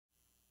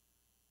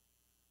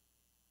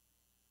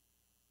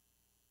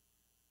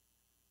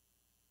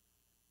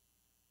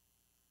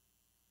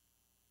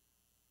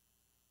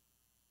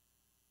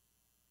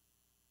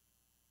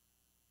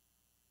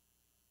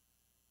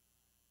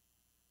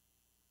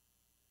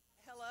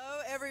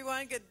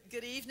everyone.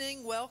 Good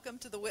evening. Welcome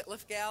to the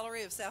Wittliff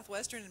Gallery of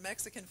Southwestern and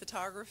Mexican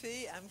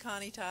Photography. I'm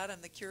Connie Todd.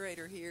 I'm the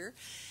curator here.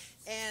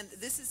 And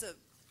this is a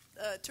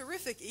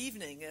terrific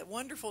evening, a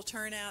wonderful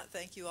turnout.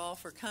 Thank you all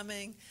for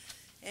coming.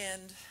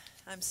 And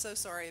I'm so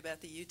sorry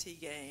about the UT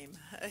game,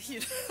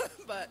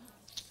 but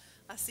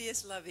así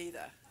es la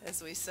vida,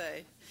 as we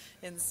say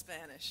in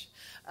Spanish.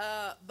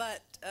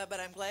 But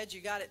I'm glad you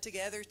got it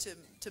together to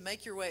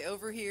make your way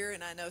over here,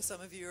 and I know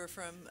some of you are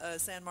from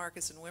San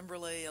Marcos and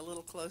Wimberley, a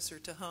little closer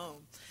to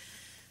home.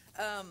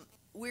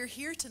 We're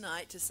here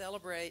tonight to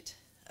celebrate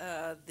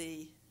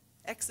the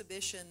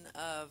exhibition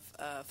of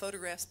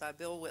photographs by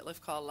Bill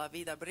Wittliff called La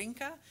Vida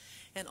Brinca,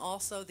 and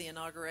also the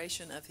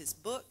inauguration of his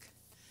book.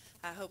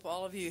 I hope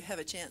all of you have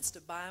a chance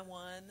to buy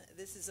one.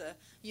 This is a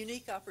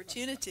unique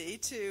opportunity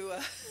to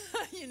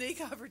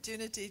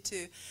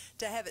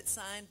have it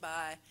signed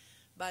by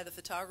the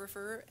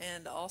photographer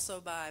and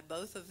also by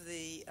both of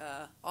the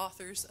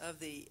authors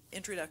of the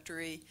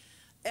introductory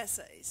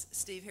essays,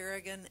 Steve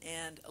Harringan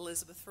and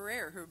Elizabeth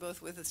Ferrer, who are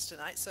both with us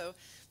tonight. So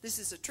this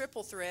is a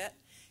triple threat,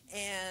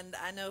 and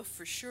I know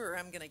for sure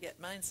I'm going to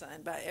get mine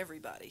signed by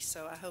everybody.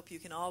 So I hope you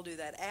can all do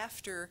that.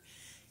 After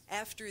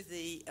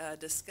the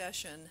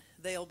discussion,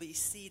 they'll be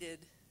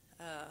seated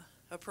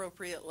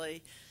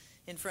appropriately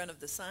in front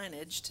of the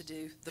signage to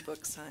do the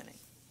book signing.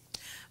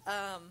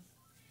 I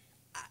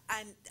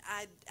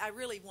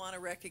really want to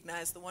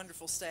recognize the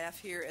wonderful staff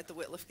here at the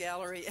Wittliff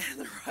Gallery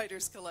and the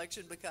Writers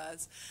Collection,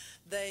 because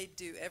they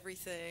do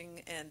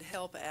everything and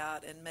help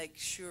out and make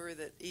sure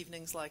that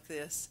evenings like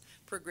this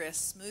progress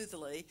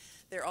smoothly.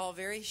 They're all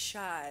very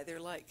shy.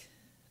 They're like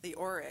the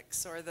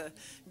oryx or the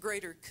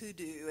greater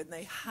kudu, and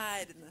they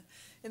hide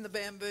in the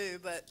bamboo.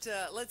 But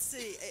let's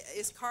see,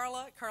 is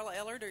Carla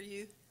Ellard, are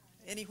you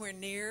anywhere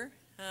near?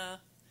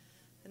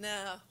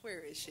 No, where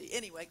is she?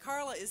 Anyway,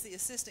 Carla is the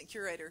assistant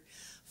curator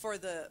for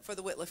the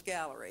Wittliff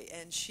Gallery,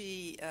 and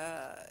she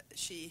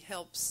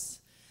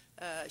helps.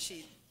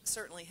 She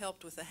certainly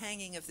helped with the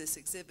hanging of this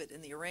exhibit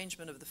and the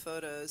arrangement of the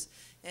photos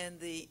and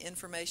the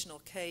informational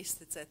case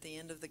that's at the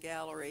end of the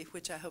gallery,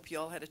 which I hope you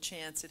all had a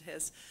chance. It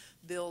has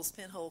Bill's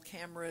pinhole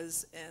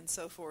cameras and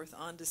so forth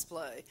on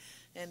display,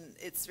 and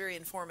it's very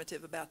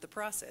informative about the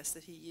process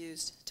that he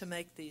used to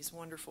make these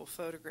wonderful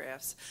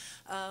photographs.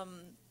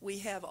 We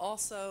have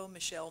also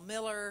Michelle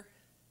Miller.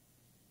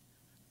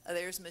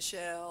 There's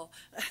Michelle,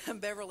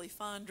 Beverly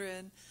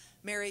Fondren,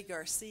 Mary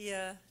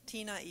Garcia,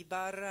 Tina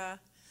Ibarra,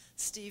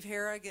 Steve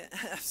Harrigan,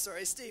 I'm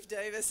sorry, Steve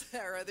Davis,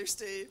 our other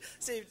Steve.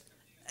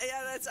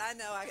 Yeah, I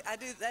know, I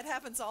do, that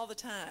happens all the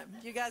time.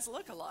 You guys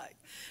look alike.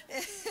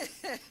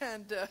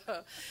 And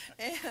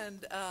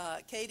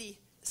Katie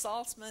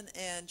Saltzman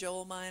and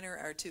Joel Miner,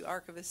 our two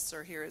archivists,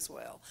 are here as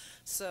well.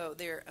 So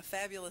they're a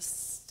fabulous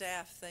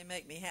staff. They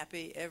make me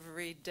happy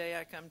every day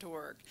I come to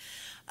work.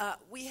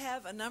 We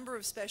have a number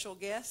of special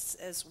guests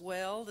as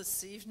well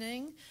this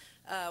evening.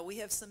 We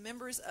have some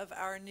members of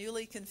our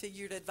newly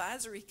configured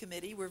advisory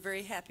committee. We're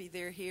very happy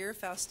they're here.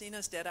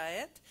 Faustinos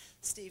Deraet,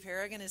 Steve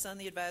Harrigan is on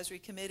the advisory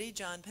committee.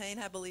 John Payne,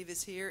 I believe,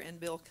 is here, and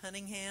Bill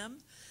Cunningham.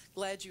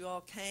 Glad you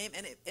all came.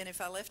 And if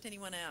I left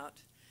anyone out,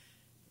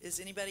 is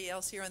anybody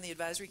else here on the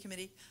advisory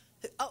committee?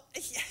 Oh,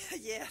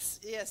 yes,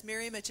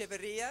 Miriam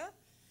Echeverria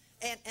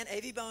and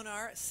Avi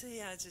Bonar.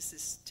 See, this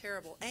is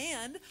terrible.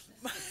 And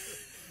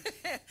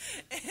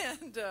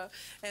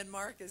and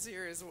Mark is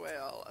here as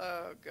well.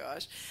 Oh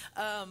gosh.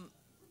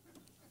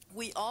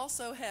 We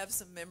also have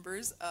some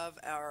members of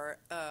our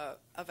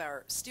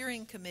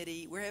steering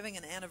committee. We're having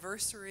an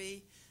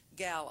anniversary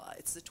gala.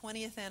 It's the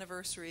 20th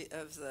anniversary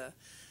of the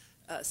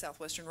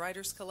Southwestern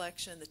Writers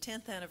Collection, the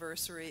 10th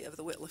anniversary of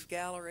the Wittliff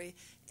Gallery,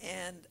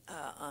 and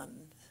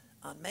on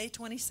May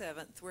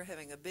 27th, we're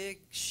having a big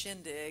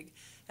shindig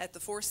at the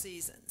Four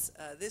Seasons.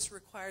 This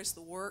requires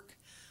the work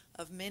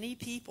of many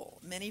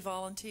people, many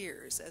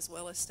volunteers, as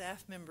well as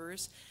staff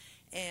members,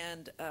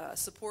 and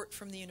support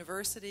from the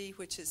university,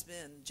 which has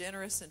been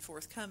generous and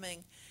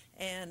forthcoming.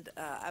 And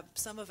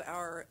some of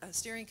our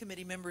steering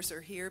committee members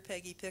are here.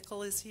 Peggy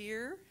Pickle is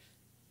here.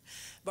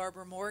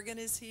 Barbara Morgan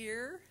is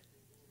here.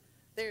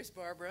 There's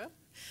Barbara.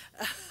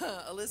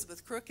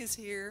 Elizabeth Crook is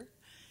here.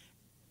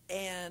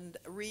 And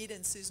Reed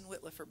and Susan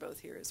Wittliff are both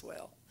here as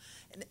well.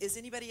 And is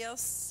anybody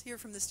else here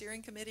from the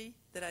steering committee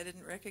that I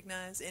didn't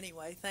recognize?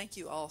 Anyway, thank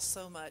you all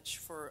so much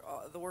for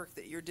the work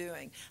that you're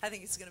doing. I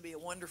think it's going to be a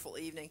wonderful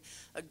evening,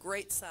 a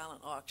great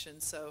silent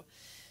auction. So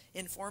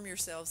inform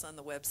yourselves on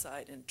the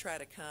website and try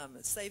to come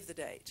and save the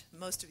date.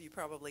 Most of you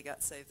probably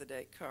got save the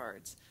date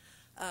cards.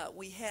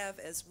 We have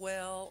as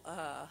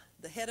well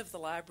the head of the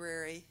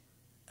library,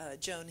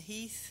 Joan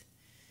Heath,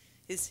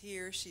 is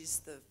here. She's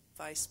the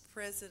vice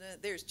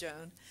president. There's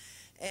Joan.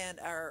 And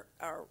our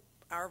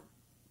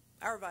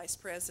vice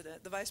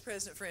president, the vice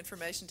president for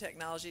information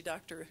technology,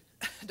 Dr.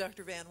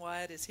 Van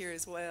Wyatt, is here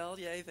as well.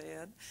 Yay,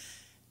 Van.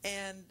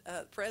 And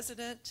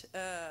President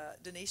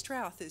Denise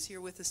Trouth is here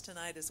with us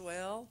tonight as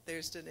well.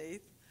 There's Denise.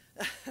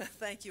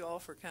 Thank you all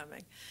for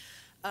coming.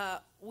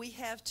 We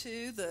have,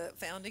 too, the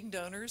founding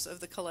donors of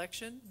the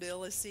collection.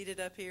 Bill is seated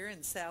up here,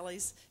 and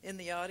Sally's in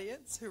the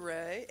audience.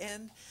 Hooray.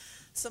 And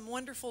Some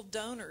wonderful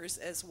donors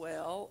as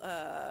well.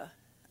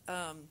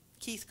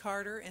 Keith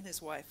Carter and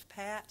his wife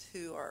Pat,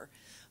 who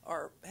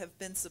have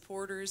been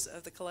supporters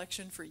of the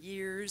collection for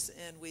years,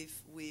 and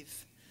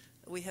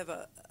we have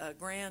a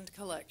grand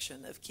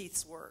collection of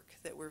Keith's work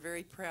that we're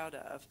very proud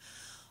of.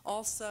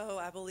 Also,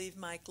 I believe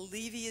Mike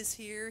Levy is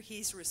here.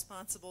 He's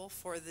responsible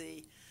for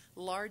the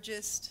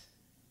largest,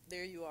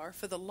 there you are,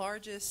 for the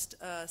largest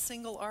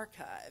single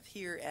archive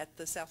here at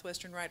the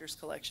Southwestern Writers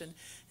Collection,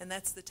 and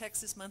that's the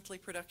Texas Monthly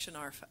Production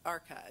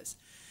Archives.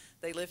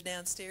 They live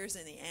downstairs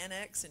in the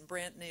annex in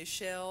brand new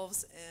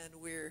shelves, and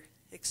we're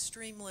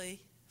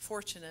extremely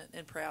fortunate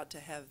and proud to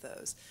have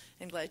those.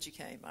 And glad you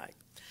came, Mike.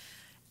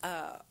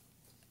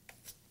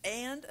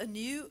 And a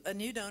new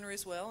donor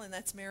as well, and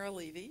that's Mara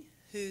Levy,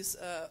 who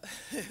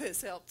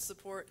has helped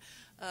support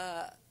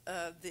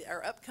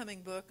our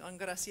upcoming book on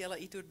Graciela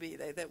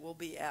Iturbide that will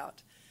be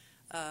out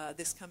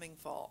this coming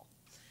fall.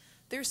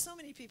 There's so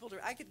many people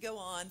I could go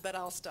on, but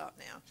I'll stop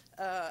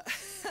now.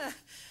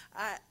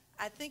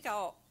 I think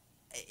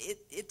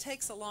it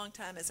takes a long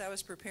time. As I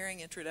was preparing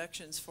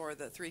introductions for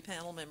the 3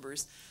 panel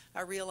members,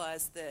 I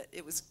realized that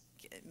it was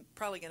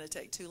probably going to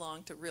take too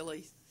long to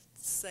really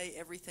say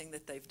everything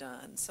that they've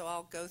done. So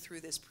I'll go through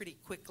this pretty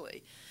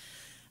quickly.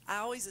 I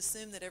always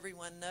assume that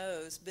everyone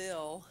knows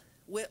Bill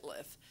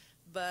Wittliff,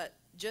 but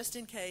just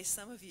in case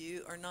some of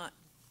you are not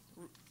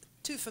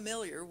too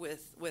familiar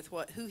with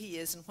who he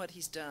is and what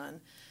he's done,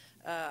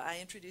 I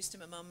introduced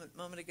him a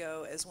moment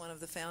ago as one of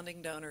the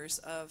founding donors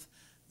of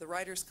the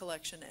Writers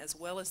Collection as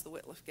well as the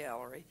Wittliff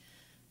Gallery.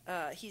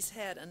 He's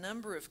had a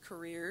number of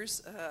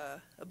careers.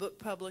 A book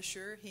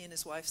publisher. He and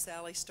his wife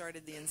Sally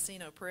started the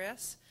Encino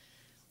Press.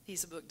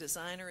 He's a book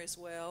designer as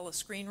well, a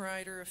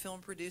screenwriter, a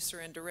film producer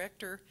and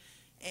director,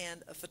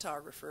 and a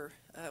photographer,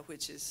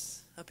 which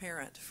is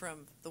apparent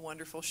from the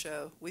wonderful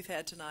show we've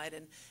had tonight.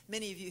 And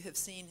many of you have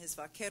seen his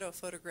Vaquero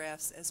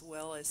photographs as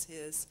well as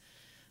his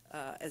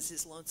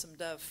Lonesome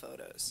Dove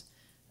photos.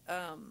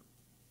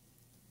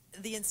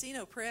 The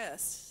Encino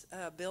Press,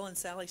 Bill and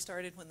Sally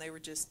started when they were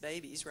just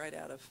babies right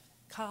out of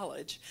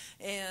college,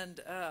 and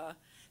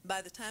by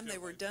the time they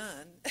were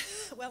done,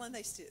 well, and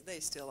they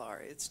still are,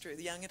 it's true,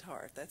 young at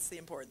heart, that's the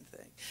important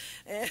thing.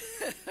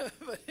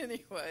 But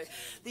anyway,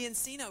 the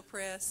Encino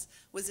Press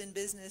was in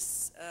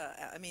business,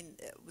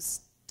 it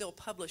was still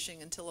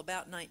publishing until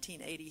about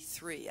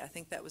 1983. I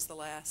think that was the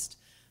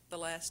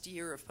last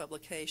year of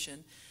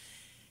publication.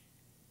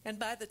 And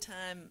by the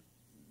time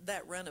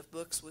that run of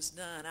books was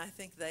done, I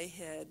think they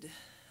had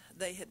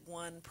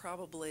won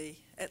probably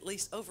at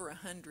least over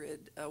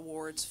 100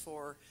 awards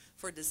for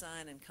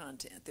design and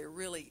content. They're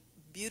really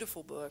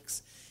beautiful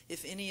books.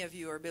 If any of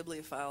you are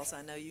bibliophiles,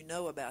 I know you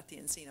know about the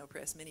Encino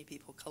Press. Many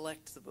people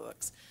collect the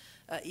books,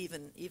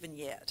 even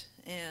yet.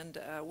 And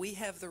we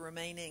have the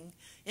remaining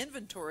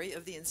inventory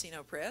of the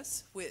Encino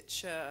Press,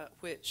 which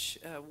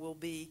will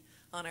be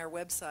on our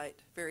website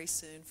very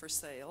soon for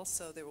sale.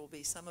 So there will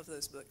be some of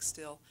those books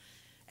still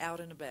out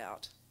and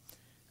about.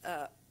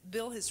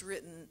 Bill has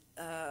written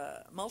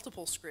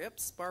multiple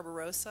scripts: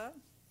 Barbarossa,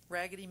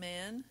 Raggedy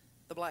Man,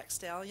 The Black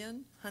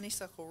Stallion,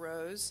 Honeysuckle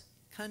Rose,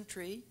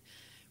 Country,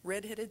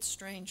 Red-Headed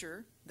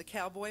Stranger, The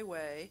Cowboy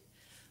Way,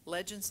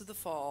 Legends of the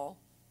Fall,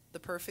 The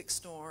Perfect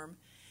Storm,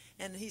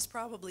 and he's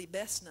probably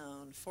best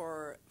known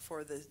for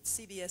the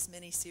CBS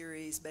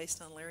miniseries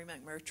based on Larry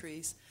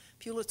McMurtry's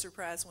Pulitzer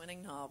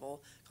Prize-winning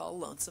novel called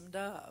Lonesome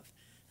Dove,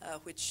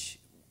 which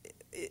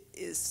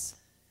is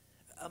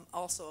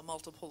also a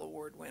multiple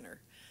award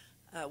winner.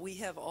 We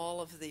have all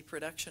of the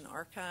production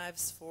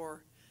archives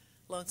for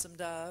Lonesome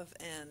Dove,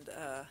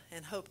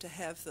 and hope to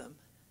have them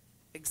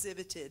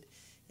exhibited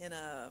in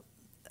a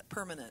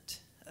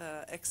permanent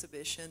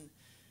exhibition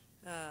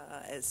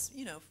as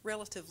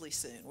relatively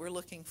soon. We're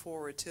looking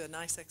forward to a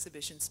nice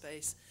exhibition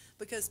space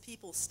because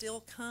people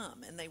still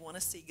come and they want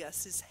to see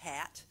Gus's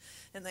hat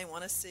and they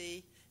want to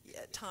see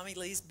Tommy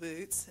Lee's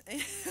boots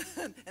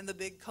and the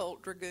big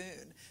Colt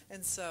Dragoon.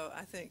 And so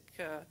I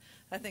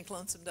think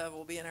Lonesome Dove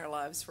will be in our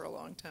lives for a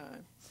long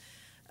time.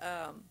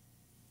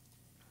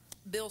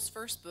 Bill's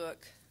first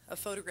book of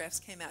photographs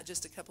came out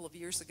just a couple of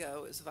years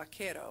ago. It was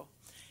Vaquero.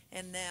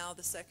 And now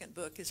the second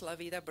book is La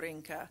Vida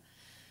Brinca.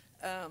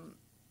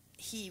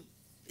 He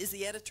is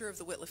the editor of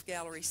the Wittliff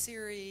Gallery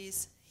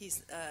series.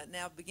 He's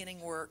now beginning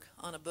work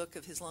on a book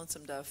of his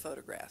Lonesome Dove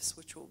photographs,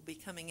 which will be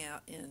coming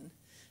out in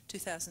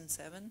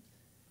 2007?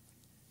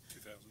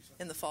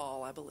 In the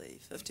fall, I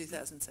believe, of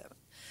 2007.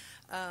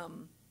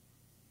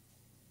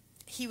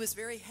 He was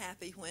very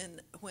happy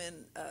when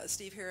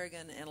Steve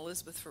Harrigan and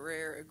Elizabeth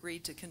Ferrer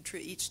agreed to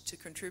each to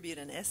contribute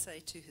an essay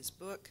to his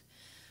book.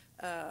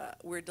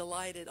 We're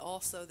delighted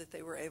also that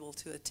they were able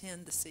to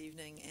attend this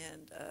evening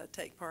and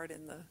take part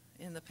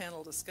in the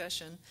panel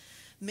discussion.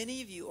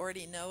 Many of you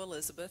already know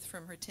Elizabeth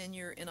from her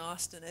tenure in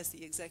Austin as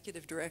the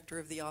executive director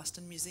of the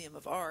Austin Museum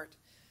of Art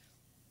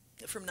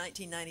from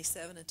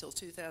 1997 until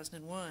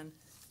 2001.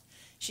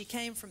 She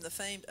came from the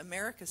famed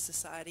America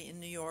Society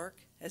in New York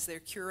as their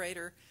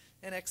curator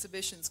and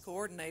exhibitions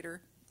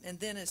coordinator, and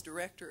then as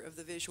director of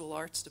the Visual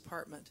Arts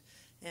Department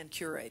and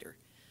curator.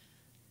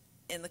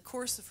 in the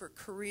course of her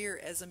career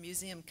as a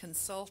museum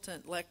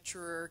consultant,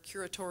 lecturer,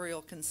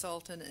 curatorial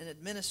consultant, and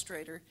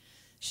administrator,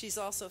 she's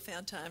also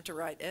found time to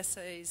write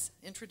essays,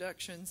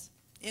 introductions,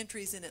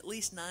 entries in at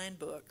least 9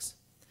 books.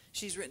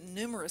 She's written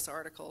numerous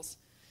articles,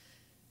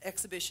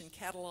 exhibition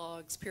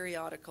catalogs,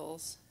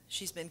 periodicals.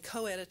 She's been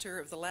co-editor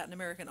of the Latin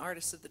American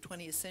Artists of the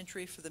 20th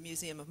Century for the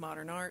Museum of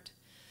Modern Art.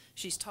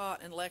 She's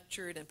taught and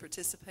lectured and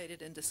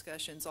participated in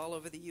discussions all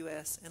over the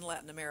U.S. and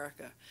Latin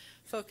America.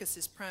 Focus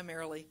is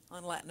primarily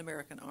on Latin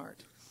American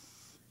art.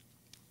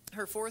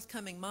 Her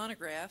forthcoming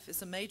monograph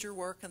is a major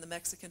work on the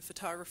Mexican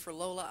photographer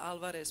Lola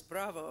Alvarez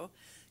Bravo,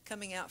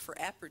 coming out for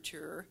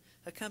Aperture,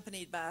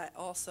 accompanied by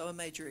also a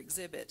major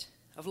exhibit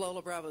of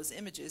Lola Bravo's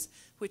images,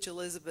 which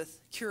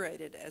Elizabeth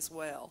curated as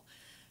well.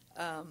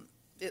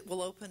 It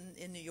will open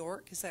in New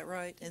York, is that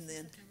right? And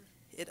then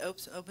it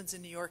opens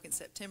in New York in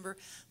September.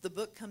 The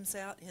book comes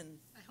out in...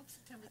 I hope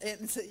September.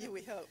 Yeah,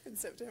 we hope in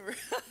September.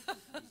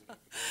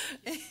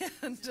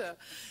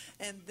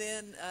 and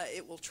then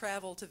it will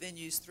travel to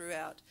venues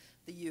throughout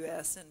the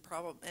U.S. and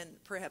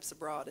perhaps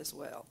abroad as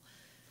well.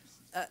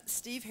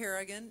 Steve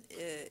Harrigan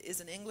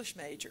is an English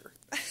major.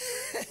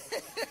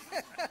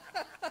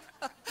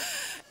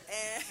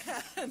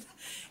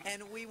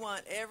 And we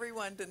want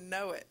everyone to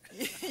know it.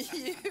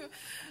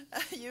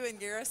 You and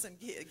Garrison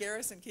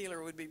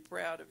Keillor would be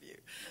proud of you,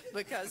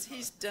 because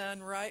he's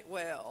done right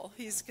well.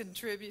 He's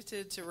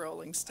contributed to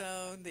Rolling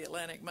Stone, The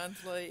Atlantic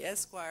Monthly,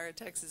 Esquire,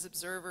 Texas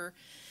Observer.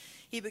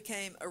 He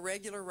became a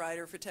regular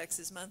writer for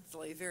Texas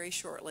Monthly very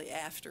shortly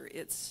after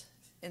its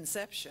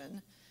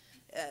inception,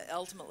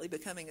 ultimately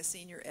becoming a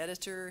senior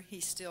editor. He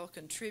still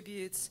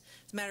contributes.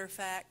 As a matter of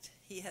fact,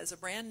 he has a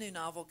brand new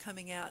novel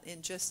coming out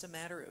in just a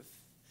matter of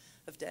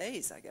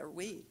days, I guess, or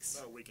weeks.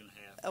 About a week and a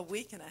half. A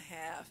week and a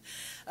half,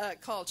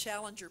 called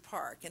Challenger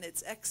Park, and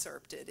it's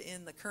excerpted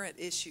in the current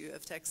issue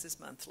of Texas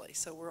Monthly,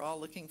 so we're all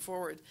looking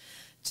forward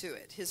to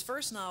it. His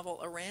first novel,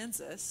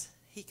 Aransas,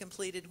 he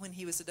completed when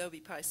he was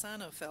Adobe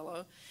Paisano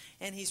Fellow,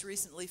 and he's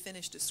recently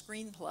finished a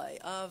screenplay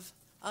of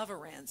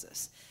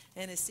Aransas,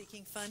 and is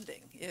seeking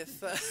funding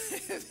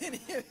if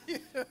any of you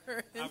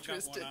are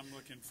interested. I've got one I'm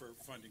looking for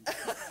funding.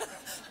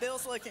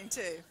 Bill's looking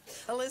too.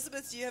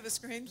 Elizabeth, do you have a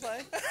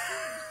screenplay?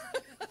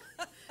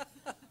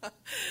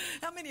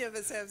 How many of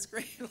us have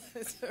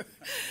screenplays?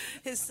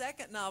 His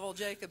second novel,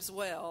 Jacob's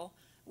Well,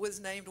 was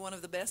named one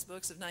of the best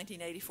books of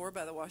 1984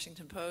 by the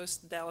Washington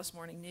Post and Dallas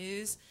Morning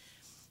News.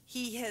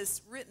 He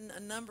has written a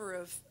number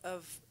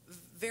of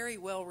very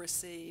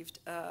well-received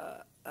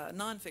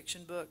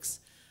nonfiction books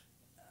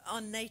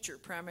on nature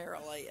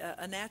primarily,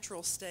 A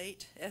Natural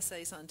State,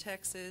 Essays on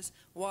Texas,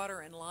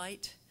 Water and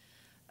Light,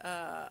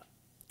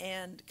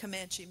 and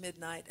Comanche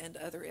Midnight and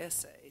Other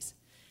Essays.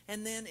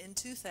 And then in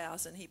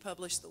 2000, he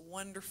published the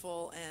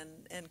wonderful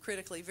and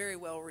critically very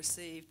well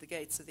received The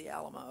Gates of the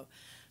Alamo,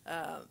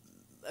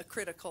 a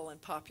critical and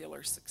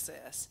popular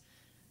success.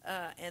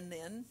 And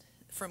then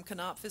from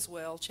Knopf as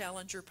well,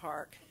 Challenger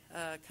Park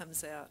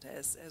comes out,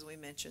 as we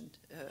mentioned,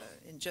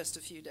 in just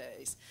a few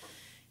days.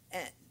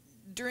 And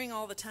during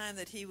all the time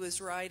that he was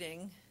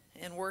writing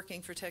and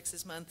working for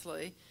Texas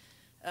Monthly,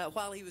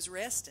 while he was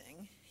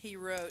resting, he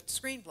wrote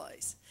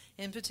screenplays,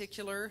 in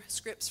particular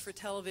scripts for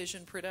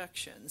television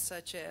productions,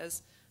 such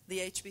as the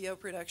HBO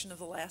production of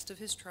The Last of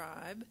His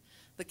Tribe,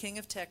 The King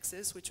of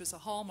Texas, which was a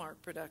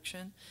Hallmark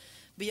production,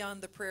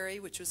 Beyond the Prairie,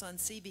 which was on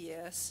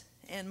CBS,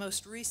 and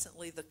most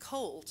recently The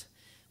Colt,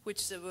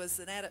 which was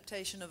an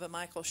adaptation of a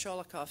Michael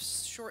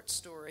Sholokhov short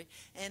story.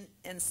 And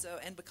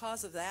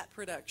because of that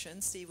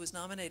production, Steve was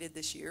nominated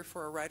this year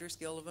for a Writers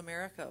Guild of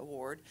America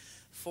award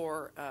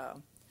for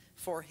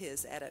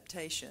his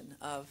adaptation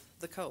of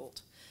The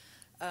Colt.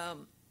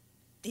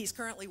 He's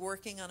currently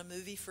working on a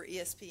movie for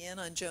ESPN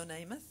on Joe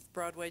Namath,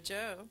 Broadway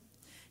Joe,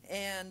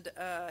 and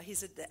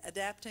he's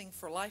adapting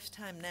for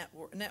Lifetime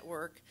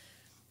Network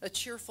a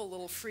cheerful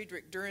little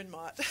Friedrich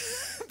Dürrenmatt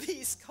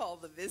piece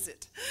called The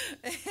Visit.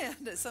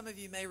 And some of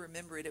you may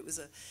remember it. It was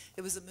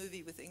a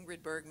movie with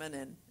Ingrid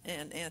Bergman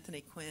and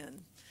Anthony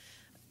Quinn,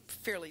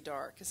 fairly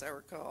dark, as I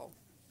recall.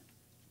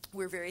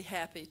 We're very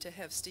happy to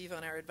have Steve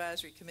on our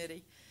advisory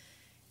committee,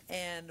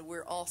 and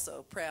we're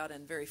also proud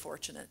and very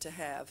fortunate to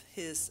have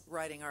his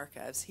writing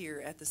archives here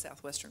at the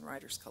Southwestern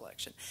Writers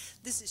Collection.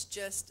 This is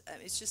just,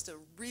 it's just a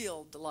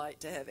real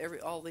delight to have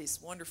all these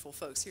wonderful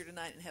folks here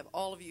tonight and have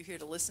all of you here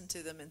to listen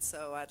to them, and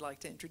so I'd like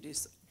to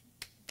introduce them.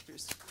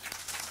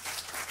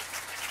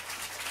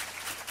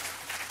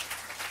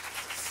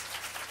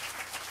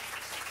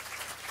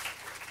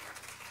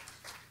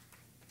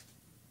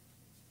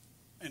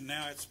 And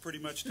now it's pretty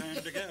much time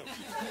to go.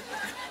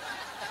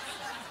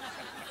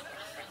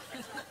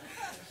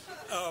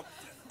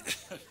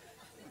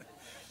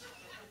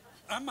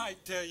 I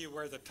might tell you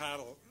where the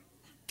title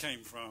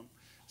came from.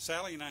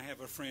 Sally and I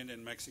have a friend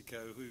in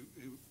Mexico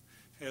who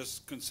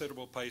has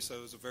considerable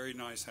pesos, a very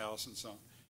nice house and so on.